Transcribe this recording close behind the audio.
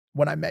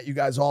when I met you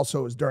guys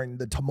also was during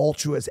the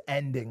tumultuous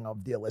ending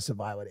of the Alissa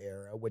Violet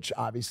era, which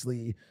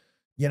obviously,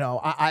 you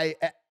know,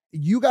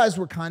 you guys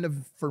were kind of,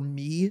 for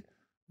me,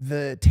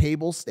 the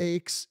table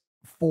stakes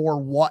for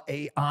what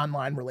a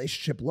online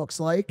relationship looks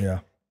like. Yeah.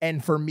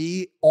 And for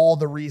me, all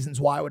the reasons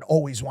why I would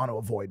always want to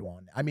avoid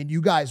one. I mean,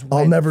 you guys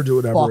I'll never do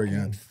it ever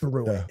again.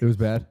 Through it. It was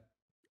bad.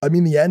 I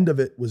mean, the end of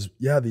it was,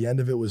 the end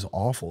of it was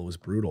awful. It was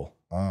brutal.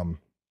 I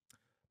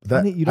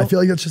feel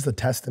like that's just a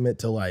testament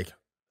to like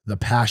the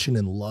passion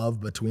and love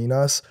between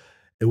us.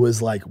 It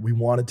was like, we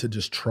wanted to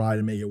just try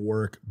to make it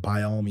work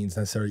by all means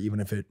necessary, even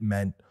if it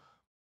meant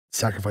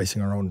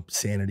sacrificing our own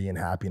sanity and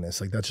happiness.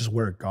 Like, that's just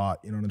where it got,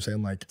 you know what I'm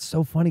saying? Like, it's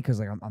so funny because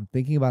like I'm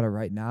thinking about it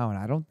right now, and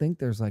I don't think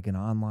there's like an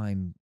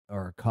online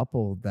or a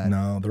couple that.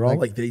 No, they're all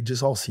like they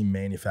just all seem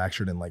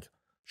manufactured and like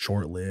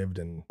short-lived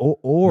and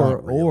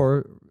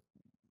or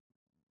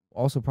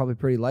also probably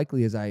pretty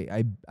likely is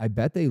I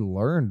bet they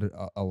learned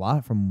a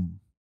lot from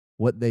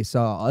what they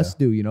saw us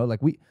do. You know, like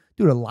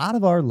dude, a lot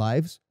of our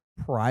lives,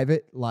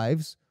 private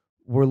lives,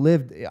 were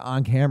lived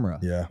on camera.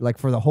 Yeah. Like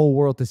for the whole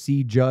world to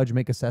see, judge,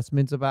 make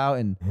assessments about,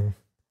 and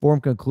form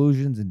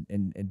conclusions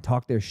and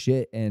talk their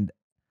shit. And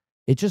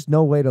it's just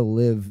no way to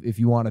live if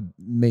you want to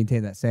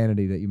maintain that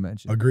sanity that you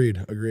mentioned.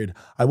 Agreed.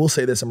 I will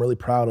say this. I'm really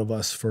proud of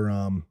us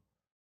for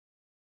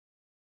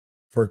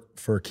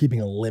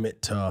keeping a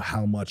limit to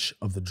how much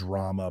of the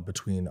drama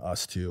between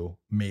us two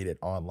made it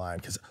online.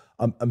 Because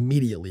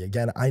immediately,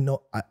 again, I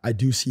know I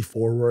do see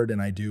forward,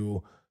 and I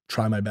do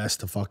try my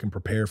best to fucking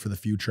prepare for the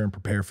future and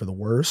prepare for the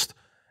worst.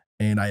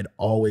 And I had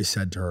always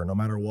said to her, no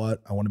matter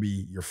what, I want to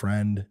be your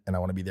friend and I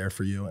want to be there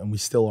for you. And we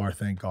still are,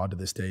 thank God, to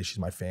this day. She's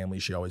my family.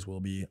 She always will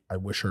be. I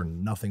wish her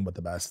nothing but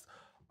the best.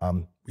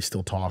 We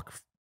still talk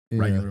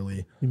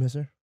regularly. You miss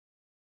her?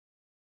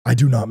 I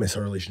do not miss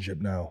our relationship.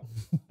 No,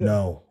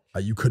 no.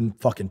 You couldn't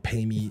fucking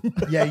pay me.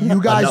 Yeah,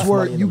 you guys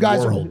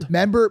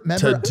remember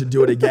to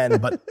do it again.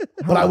 But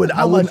I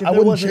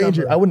wouldn't change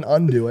it. I wouldn't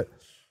undo it.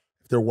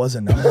 If there was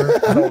a number,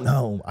 I don't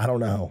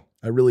know.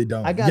 I really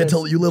don't.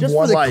 You live just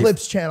one for the life.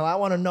 Clips channel, I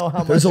want to know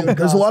how much. There's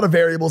a lot of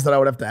variables that I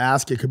would have to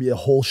ask. It could be a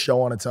whole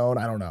show on its own.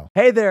 I don't know.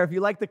 Hey there, if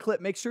you like the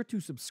clip, make sure to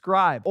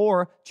subscribe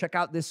or check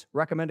out this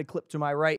recommended clip to my right.